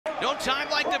No time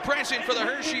like the present for the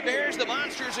Hershey Bears. The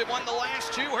Monsters have won the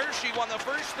last two. Hershey won the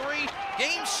first three.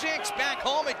 Game 6 back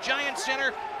home at Giant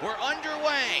Center. We're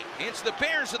underway. It's the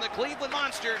Bears and the Cleveland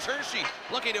Monsters. Hershey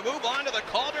looking to move on to the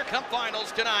Calder Cup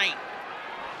Finals tonight.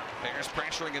 Bears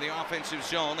pressuring in the offensive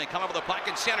zone. They come up with a puck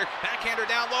in center. Backhander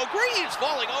down low. Greaves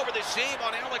falling over the save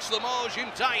on Alex Limoges in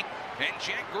tight. And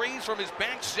Jack Greaves from his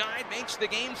backside makes the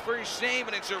game's first save,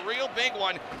 and it's a real big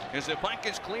one as the puck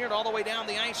is cleared all the way down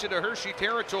the ice into Hershey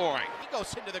territory. He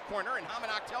goes into the corner, and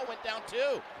Hamanaktel went down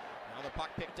too. Now the puck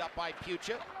picked up by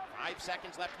Pucha. 5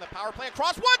 seconds left in the power play.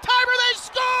 Across one-timer, they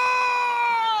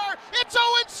score! It's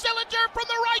Owen Sillinger from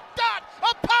the right dot.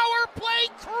 A power play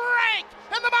crank,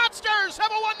 and the Monsters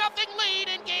have a 1-0 lead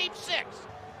in Game 6.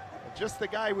 Just the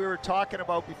guy we were talking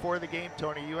about before the game,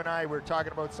 Tony. You and I were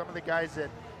talking about some of the guys that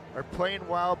are playing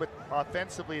well, but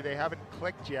offensively they haven't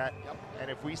clicked yet. Yep.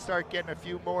 And if we start getting a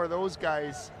few more of those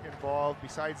guys involved,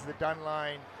 besides the Dunn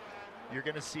line, you're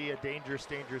going to see a dangerous,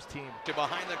 dangerous team. To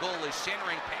behind the goal is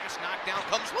centering pass, knocked down,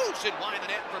 comes loose and wide the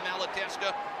net from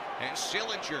Malatesta. And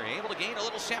Sillinger able to gain a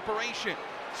little separation.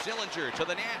 Sillinger to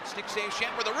the net, stick save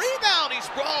Shepard, the rebound, he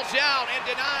sprawls out and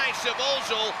denies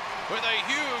Savozil with a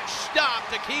huge stop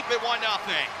to keep it 1-0.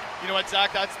 You know what,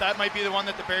 Zach, that might be the one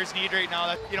that the Bears need right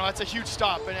now. That's a huge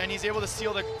stop, and he's able to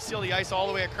seal the ice all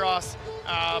the way across.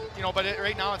 But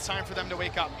right now it's time for them to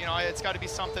wake up. It's got to be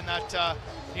something that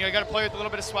you got to play with a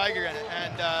little bit of swagger in it,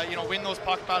 and win those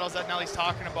puck battles that Nelly's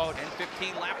talking about.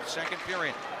 10-15 left, second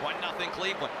period. 1-0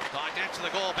 Cleveland. Contact to the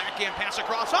goal, backhand pass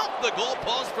across, off the goal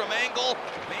post from Angle.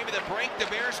 Maybe the break the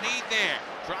Bears need there.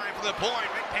 Trying for the point,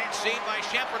 red patch saved by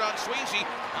Shepard on Sweezy.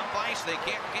 Up ice, they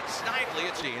can't get Snively.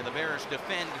 And the Bears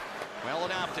defend well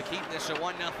enough to keep this a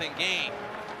 1-0 game.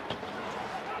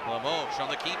 Limoges on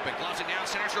the keep and gloves it down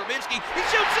center. Rabinski, he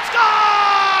shoots and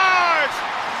scores!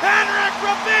 Henrik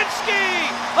Rabinski!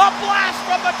 A blast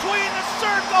from between the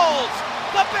circles!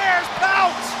 The Bears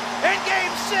pounce, and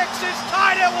Game 6 is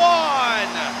tied at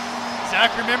 1! Zach,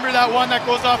 remember that one that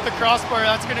goes off the crossbar?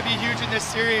 That's going to be huge in this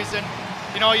series. And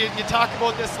you talk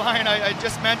about this line, I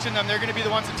just mentioned them. They're going to be the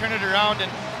ones to turn it around. And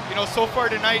so far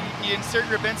tonight, you insert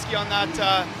Rabinski on that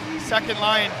second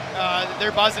line,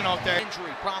 they're buzzing out there.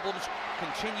 Injury problems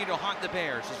continue to haunt the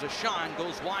Bears as Deshaun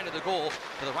goes wide of the goal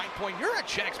to the right point.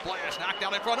 Juracek's blast knocked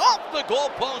down in front, off the goal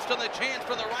post on the chance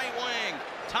for the right wing.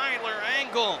 Tyler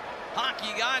Angle, hockey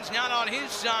gods not on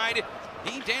his side.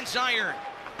 He dents iron.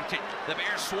 The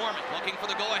Bears swarm it, looking for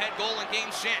the go-ahead goal in Game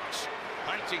 6.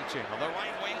 Huntington on the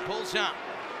right wing pulls up.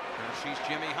 Hershey's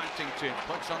Jimmy Huntington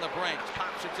puts on the brakes,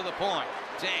 pops it to the point.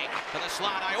 Dang to the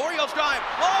slot. Orioles drive.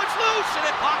 Oh, it's loose, and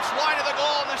it pops wide of the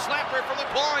goal, and the slapper from the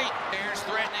point. Bears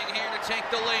threatening here to take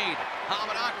the lead.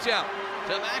 Hamanaktel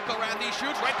to McElrath. He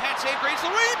shoots. Right pad save. Greaves the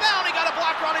rebound. He got a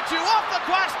block run into off the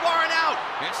crossbar and out.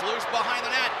 It's loose behind the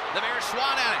net. The Bears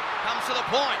swat at it. Comes to the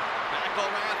point.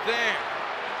 McElrath there.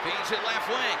 Feeds it left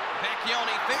wing.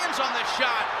 Vecchione fans on the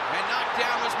shot, and knocked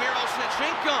down was Miro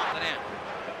Snachenko. The net.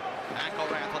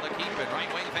 McElrath on the keep it. Right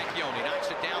wing Vecchione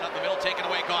knocks it down up the middle, taken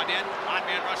away. Gaudette. Odd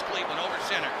man rush Cleveland over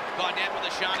center. Gaudette with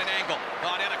a shot at Angle.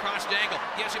 Gaudette across to Angle.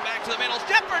 Gives it back to the middle.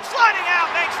 Shepard sliding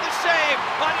out. Makes the save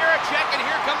on Juracek, and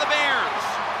here come the Bears.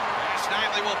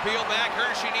 Snively will peel back.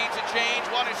 Hershey needs a change.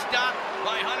 What a stop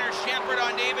by Hunter Shepard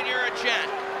on David Juracek.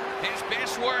 His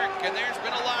best work, and there's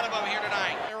been a lot of them here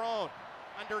tonight. Their own.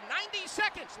 Under 90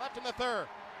 seconds left in the third.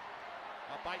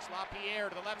 Up ice LaPierre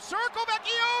to the left circle,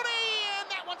 Vecchione, and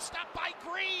that one stopped by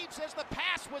Greaves as the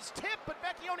pass was tipped, but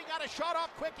Vecchione got a shot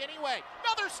off quick anyway.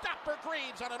 Another stop for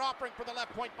Greaves on an offering for the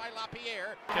left point by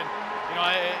LaPierre.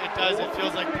 It does. It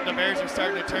feels like the Bears are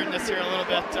starting to turn this here a little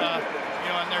bit,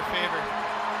 in their favor.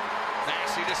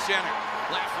 Massey to center,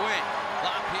 left wing.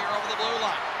 LaPierre over the blue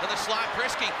line to the slot.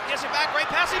 Prisky gets it back, great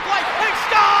passing play. They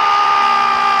score!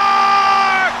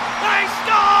 They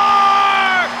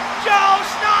score! Joe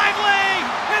Snively,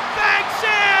 it banks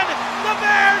in. The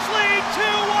Bears lead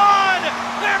 2-1.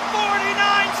 They're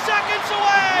 49 seconds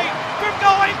away from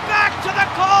going back to the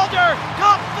Calder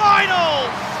Cup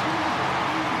Finals.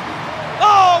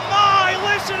 Oh my,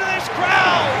 listen to this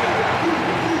crowd.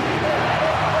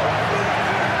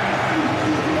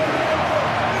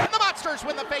 The Monsters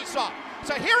win the face-off.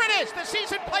 So here it is. The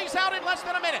season plays out in less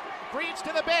than a minute. Greaves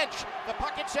to the bench. The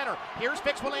puck at center. Here's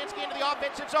Fix-Wolansky into the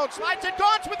offensive zone. Slides it.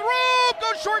 Gaunts with room.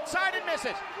 Goes short side and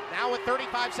misses. Now with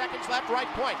 35 seconds left, right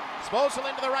point. Svozil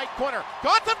into the right corner.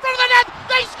 Gaunts in front of the net.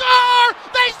 They score!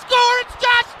 They score! It's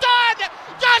just done!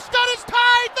 Just done has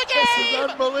tied the game! This is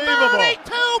unbelievable.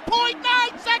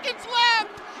 32.9 seconds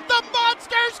left. The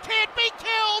Monsters can't be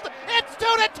killed. It's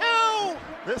 2-2.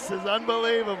 This is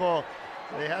unbelievable.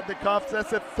 They had the cuffs.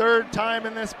 That's the third time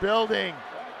in this building.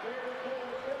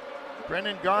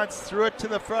 Brendan Gauntz threw it to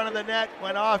the front of the net,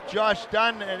 went off Josh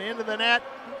Dunn and into the net.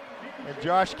 And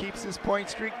Josh keeps his point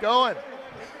streak going.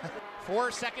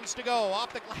 4 seconds to go.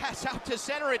 Off the glass, out to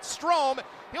center. It's Strome.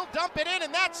 He'll dump it in,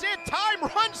 and that's it. Time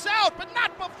runs out, but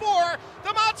not before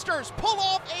the Monsters pull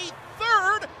off a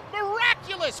third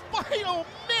miraculous final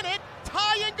minute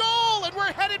tie-in goal, and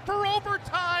we're headed for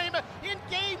overtime in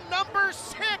game number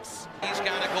 6. He's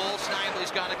got a goal.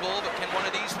 Snively's got a goal, but can one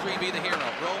of these three be the hero?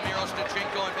 Romero,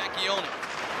 Stachenko, and Vecchione.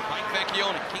 Mike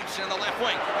Vecchione keeps it in the left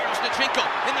wing. Here's Stachenko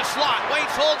in the slot.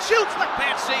 Waits, holds, shoots. Left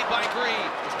pad save by Green.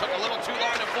 Just took a little too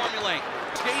long to formulate.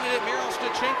 Skated it. Miro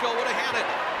Stachenko would have had it.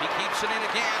 He keeps it in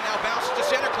again. Now bounces to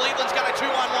center. Cleveland's got a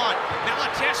 2-on-1.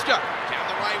 Malatesta down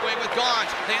the right wing with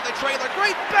Gauntz. They have the trailer.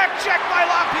 Great back check by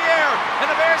LaPierre. And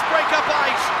the Bears break up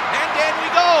ice. And in we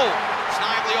go.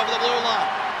 Snively over the blue line.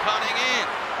 Cutting in.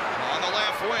 On the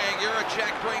left wing.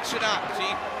 Juracek breaks it up. See,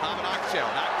 Pavanaktel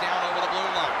knocked down over the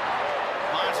blue line.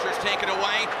 Monsters take it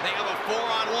away. They have a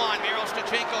 4-on-1. Miro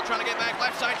Stachenko trying to get back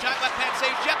left side shot. Left hand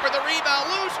save. Shepard the rebound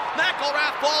loose.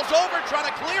 McElrath falls over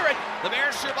trying to clear it. The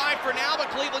Bears survive for now,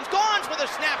 but Cleveland's gone with a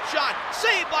snapshot.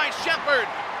 Saved by Shepard.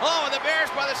 Oh, and the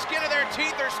Bears by the skin of their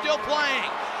teeth are still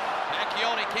playing.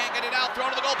 Vecchione can't get it out.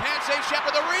 Thrown to the goal. Pad save.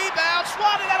 Shepard the rebound.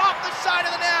 Swatted it off the side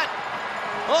of the net.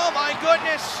 Oh my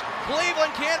goodness.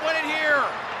 Cleveland can't win it here.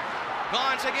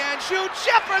 Gauntz again. Shoot.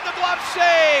 Shepard the glove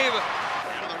save.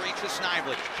 Reach with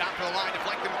Snively. Shot for the line,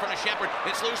 deflected in front of Shepard.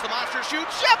 It's loose, the Monster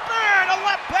shoots. Shepard! A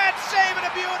left pad save and a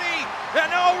beauty!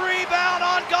 And no rebound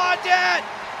on Gaudette!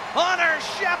 Hunter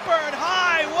Shepard,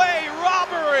 highway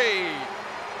robbery!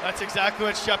 That's exactly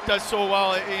what Shep does so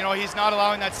well. You know, he's not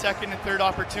allowing that second and third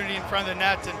opportunity in front of the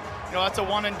net, and you know, that's a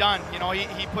one and done. You know,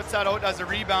 he puts that out as a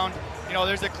rebound. You know,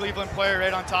 there's a Cleveland player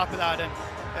right on top of that, and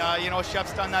you know,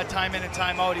 Shep's done that time in and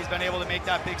time out. He's been able to make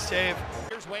that big save.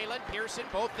 Here's Whalen, Pearson,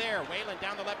 both there. Whalen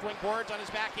down the left wing boards on his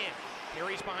back end.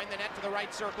 Carries behind the net to the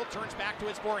right circle, turns back to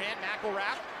his forehand.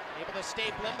 McElrath able to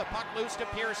staple him. The puck loose to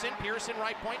Pearson. Pearson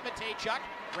right point, Matejchuk.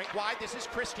 Rink wide, this is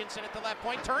Christensen at the left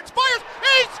point. Turns, fires,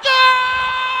 he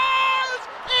scores!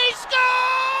 He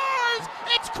scores!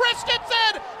 It's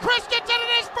Christensen! Christensen